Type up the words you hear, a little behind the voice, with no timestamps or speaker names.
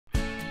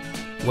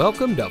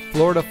Welcome to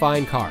Flor to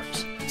Fine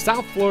Cars,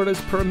 South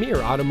Florida's premier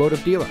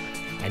automotive dealer.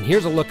 And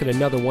here's a look at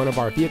another one of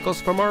our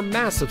vehicles from our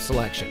massive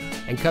selection,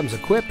 and comes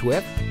equipped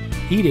with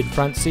heated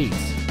front seats,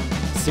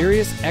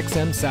 Sirius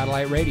XM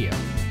satellite radio,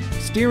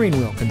 steering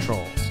wheel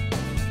controls,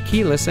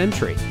 keyless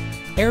entry,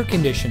 air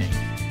conditioning,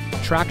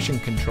 traction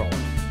control,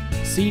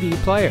 CD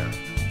player,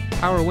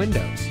 power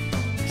windows,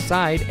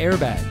 side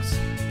airbags,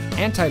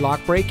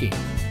 anti-lock braking,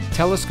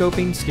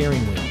 telescoping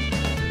steering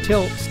wheel,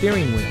 tilt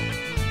steering wheel,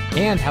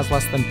 and has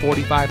less than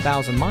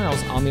 45,000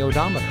 miles on the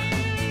odometer.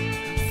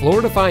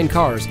 Flor to Fine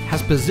Cars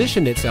has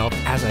positioned itself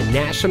as a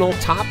national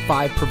top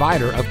 5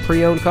 provider of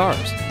pre-owned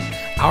cars.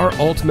 Our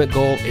ultimate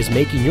goal is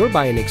making your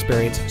buying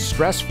experience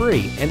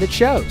stress-free, and it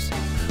shows.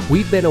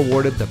 We've been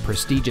awarded the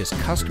prestigious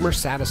Customer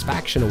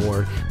Satisfaction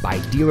Award by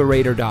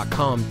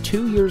DealerRater.com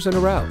 2 years in a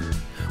row.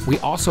 We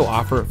also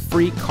offer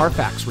free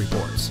Carfax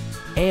reports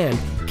and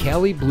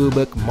Kelley Blue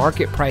Book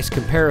market price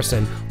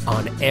comparison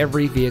on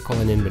every vehicle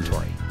in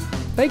inventory.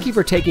 Thank you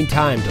for taking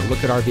time to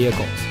look at our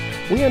vehicles.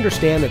 We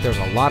understand that there's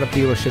a lot of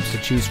dealerships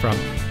to choose from,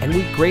 and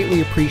we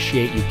greatly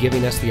appreciate you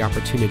giving us the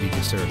opportunity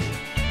to serve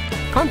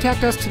you.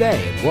 Contact us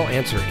today and we'll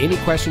answer any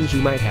questions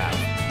you might have.